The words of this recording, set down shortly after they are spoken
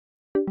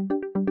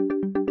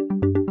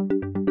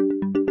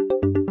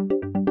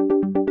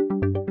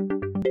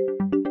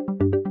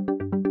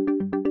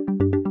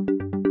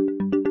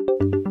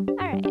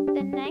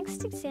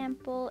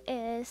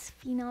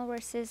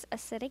versus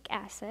acetic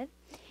acid.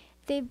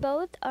 They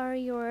both are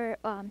your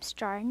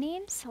star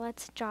names, so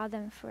let's draw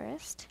them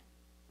first.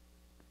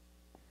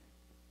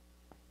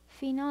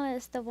 Phenol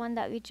is the one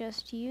that we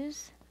just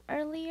used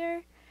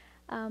earlier,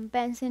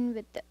 benzene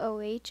with the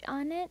OH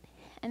on it,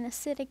 and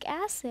acetic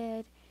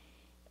acid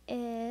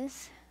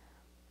is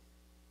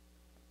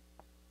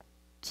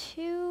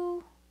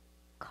 2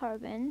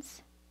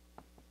 carbons,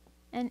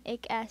 and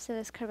ic acid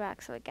is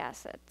carboxylic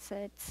acid, so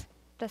it's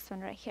this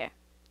one right here.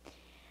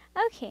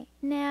 Okay,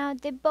 now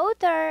they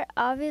both are,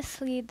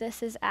 obviously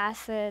this is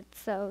acid,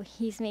 so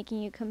he's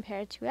making you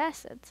compare two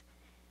acids.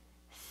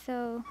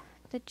 So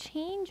the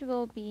change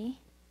will be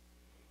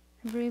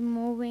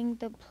removing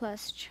the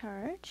plus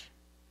charge,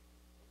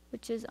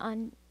 which is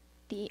on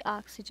the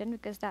oxygen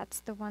because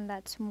that's the one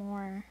that's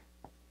more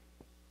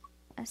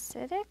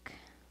acidic.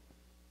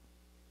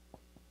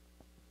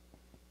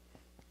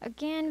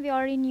 Again, we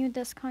already knew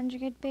this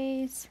conjugate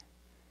base.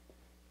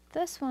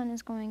 This one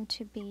is going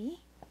to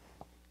be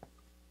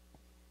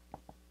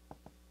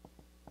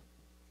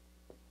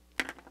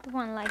the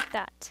one like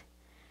that.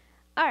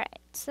 Alright,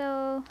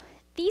 so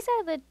these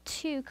are the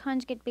two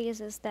conjugate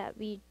bases that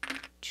we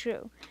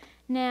drew.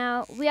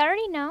 Now, we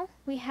already know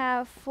we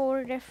have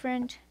 4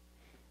 different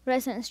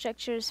resonance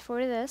structures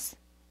for this,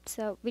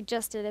 so we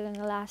just did it in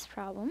the last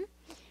problem.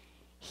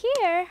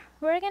 Here,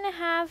 we're going to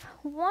have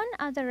one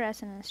other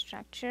resonance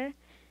structure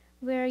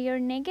where your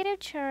negative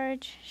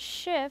charge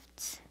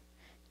shifts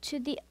to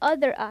the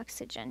other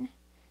oxygen.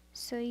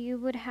 So you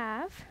would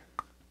have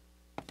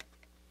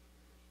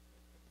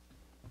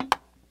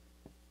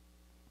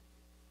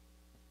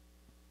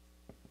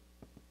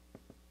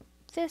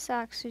this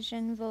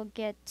oxygen will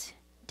get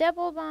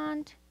double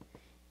bond,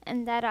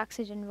 and that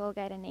oxygen will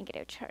get a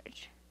negative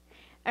charge.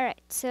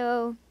 Alright,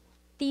 so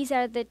these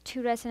are the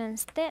 2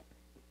 resonance that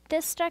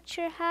this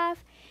structure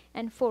have,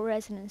 and 4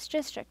 resonance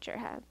this structure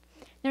have.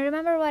 Now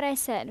remember what I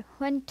said,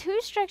 when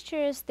 2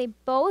 structures, they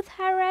both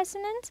have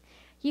resonance,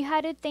 you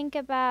had to think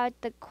about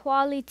the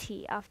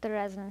quality of the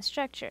resonance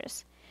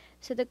structures.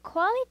 So the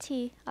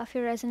quality of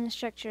your resonance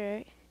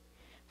structure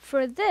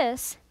for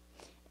this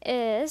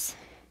is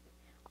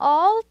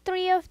all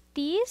three of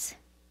these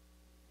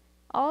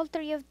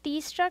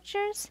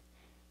structures,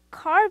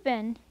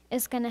 carbon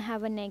is going to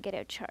have a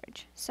negative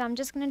charge. So I'm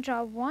just going to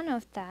draw one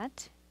of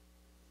that,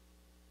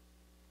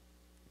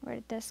 where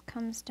this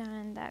comes down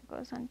and that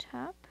goes on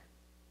top.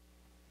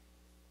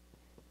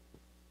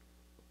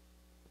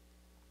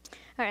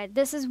 Alright,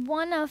 this is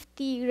one of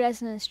the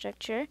resonance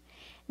structure.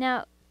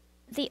 Now,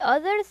 the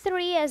other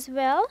 3 as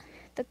well,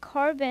 the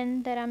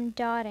carbon that I'm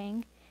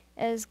dotting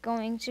is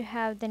going to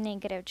have the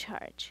negative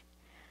charge.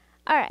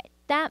 Alright,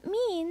 that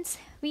means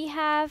we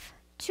have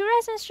 2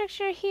 resonance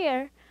structure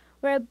here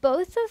where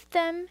both of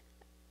them,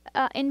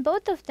 in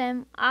both of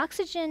them,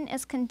 oxygen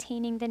is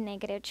containing the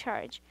negative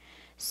charge.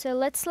 So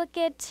let's look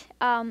at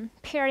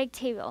periodic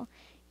table.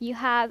 You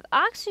have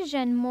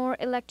oxygen more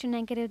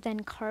electronegative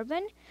than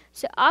carbon,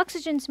 so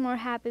oxygen's more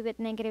happy with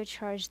negative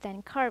charge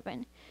than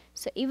carbon.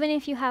 So even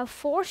if you have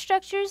 4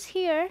 structures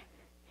here,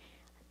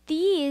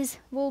 these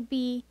will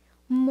be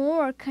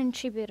more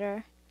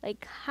contributor,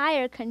 like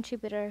higher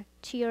contributor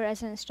to your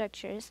resonance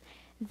structures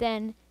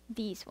than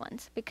these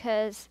ones,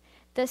 because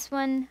this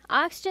one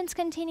oxygen's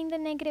containing the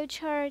negative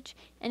charge,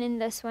 and in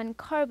this one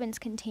carbon's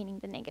containing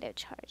the negative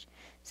charge.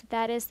 So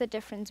that is the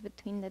difference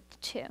between the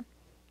 2.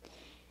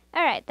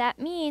 Alright, that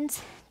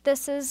means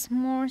this is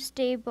more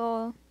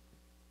stable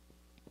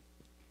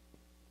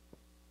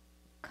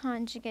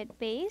conjugate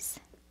base,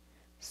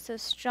 so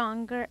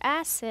stronger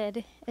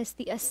acid is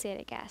the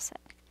acetic acid.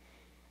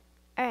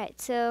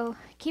 Alright, so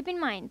keep in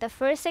mind the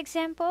first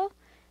example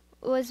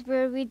was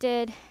where we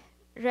did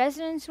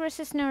resonance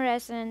versus no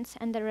resonance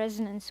and the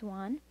resonance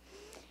one.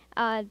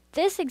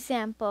 This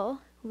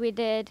example we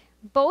did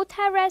both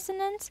have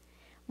resonance,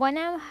 one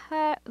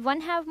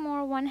have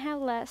more, one have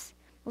less.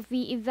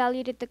 We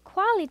evaluated the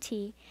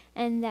quality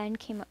and then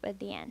came up with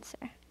the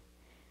answer.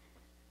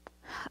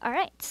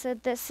 Alright, so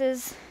this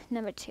is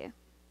number 2.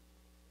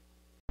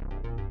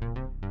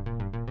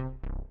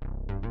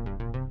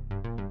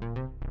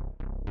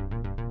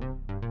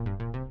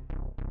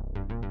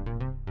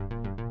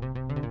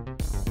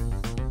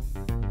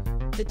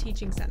 The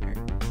Teaching Center,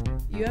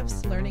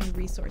 UF's Learning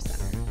Resource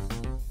Center.